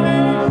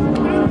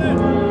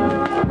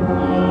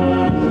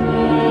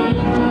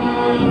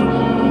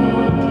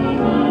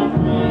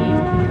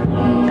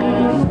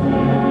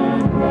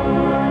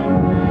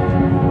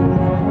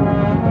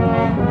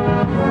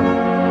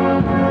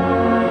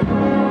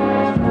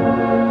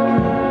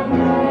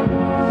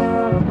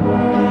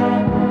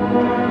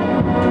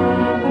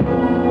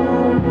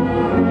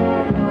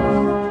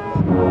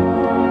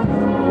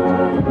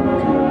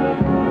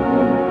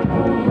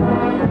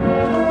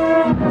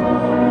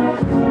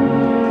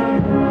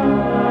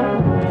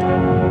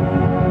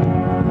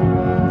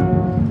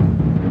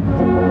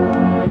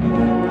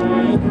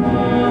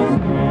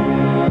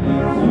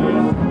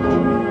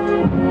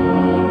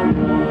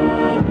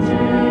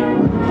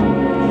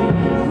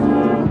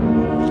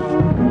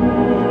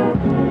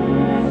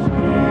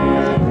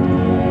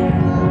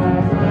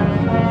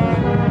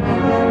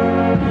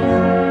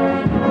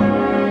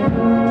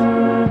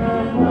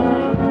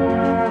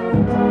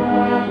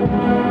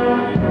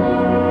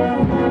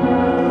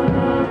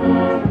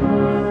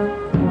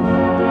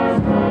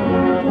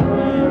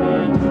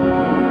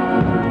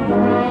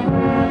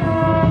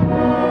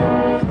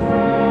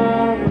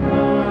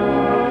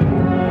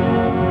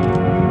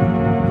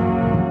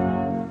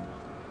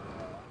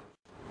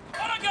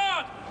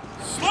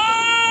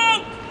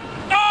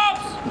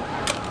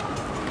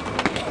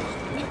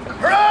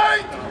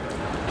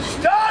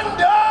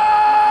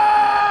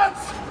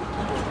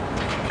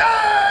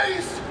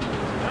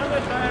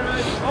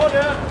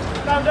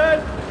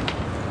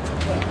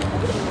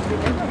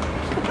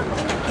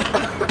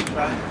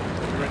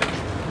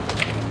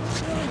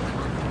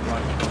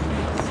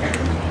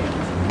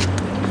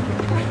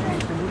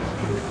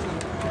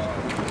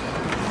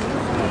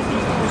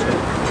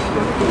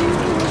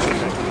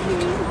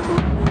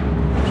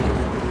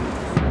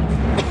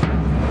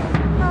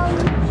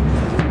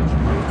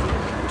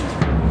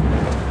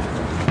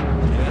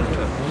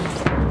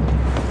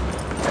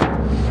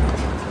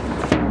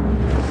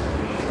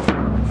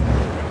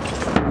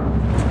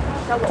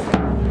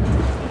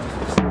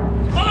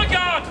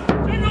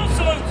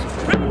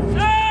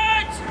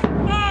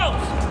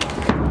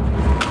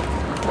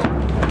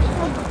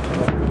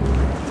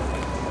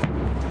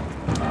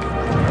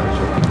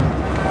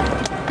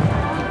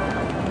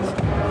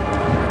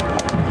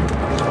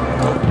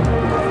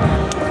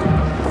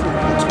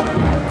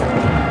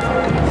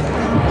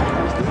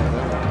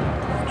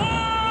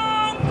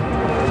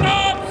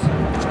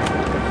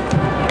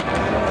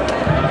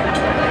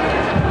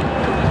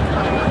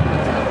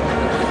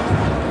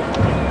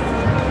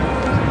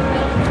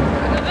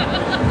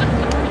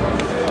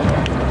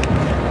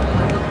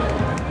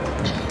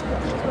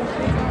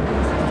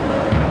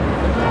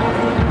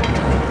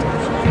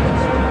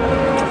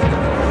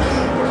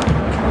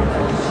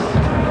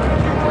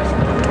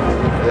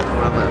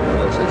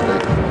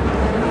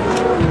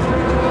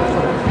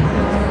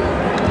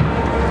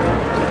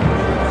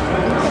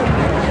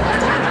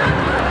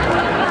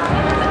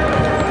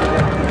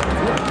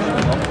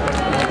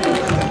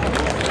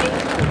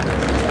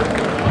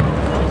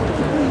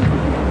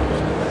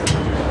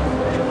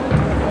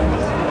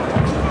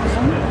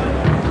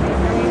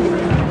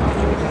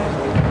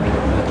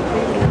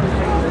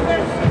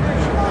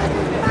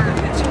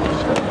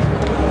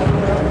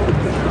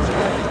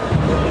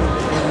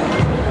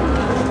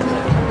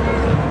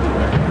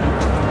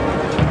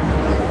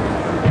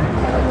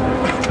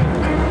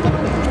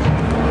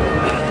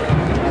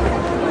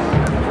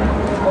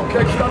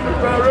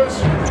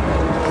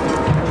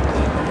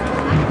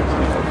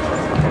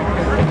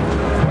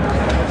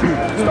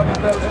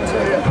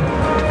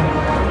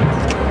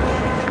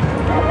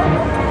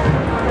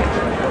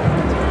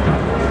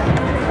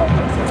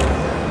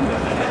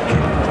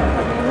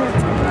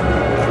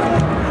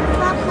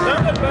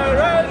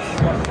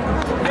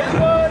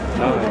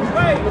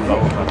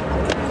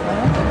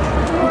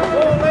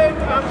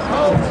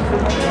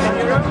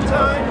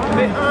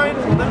 behind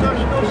the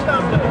national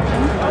standard.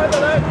 Either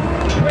left,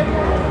 quick,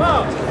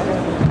 march.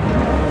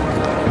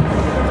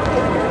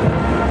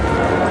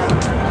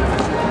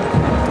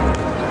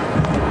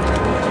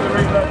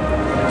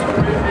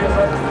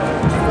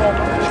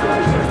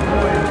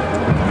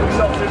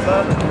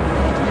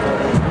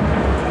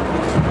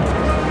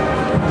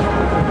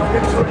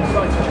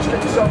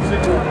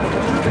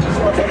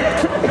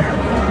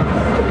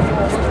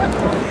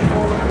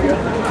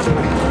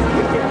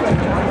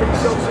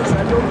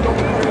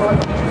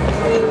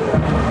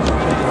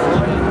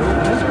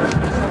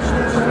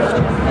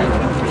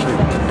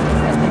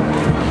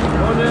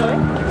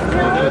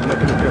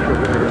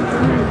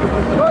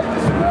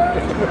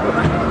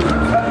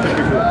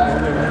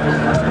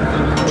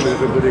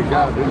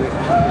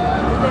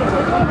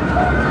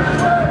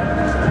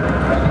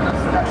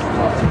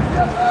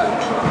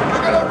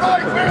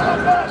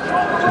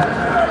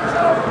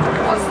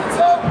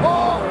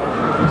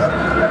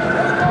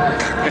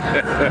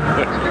 in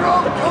your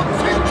own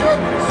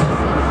contingents.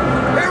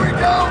 Here we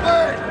go,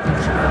 then.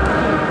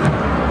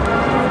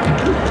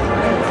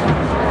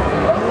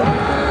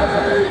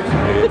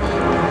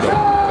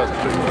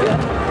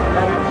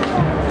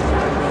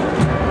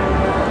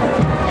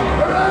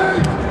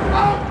 Parade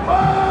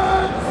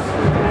upwards!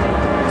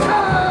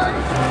 Tag!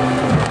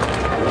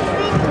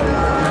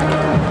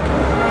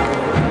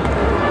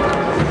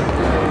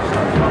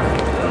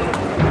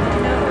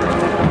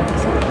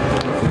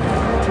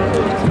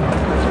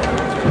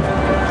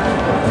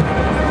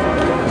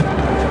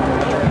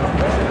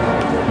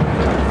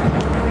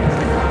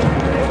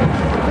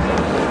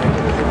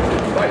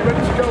 Right,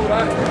 ready to go,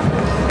 lad.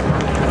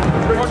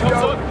 Ready to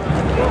go.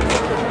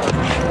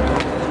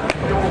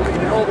 You're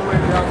leading all the way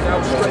down now,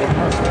 straight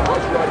past the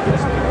house right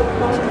this.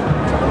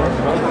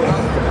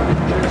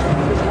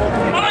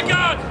 On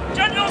guard!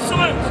 General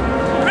salute!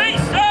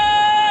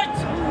 Reset!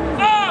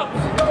 Out!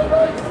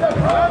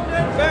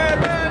 Standard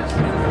bearers!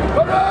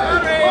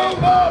 Parade! Full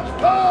march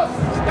past!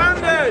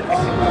 Standards!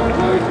 On the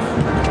route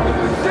of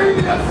the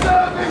senior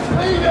service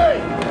leader!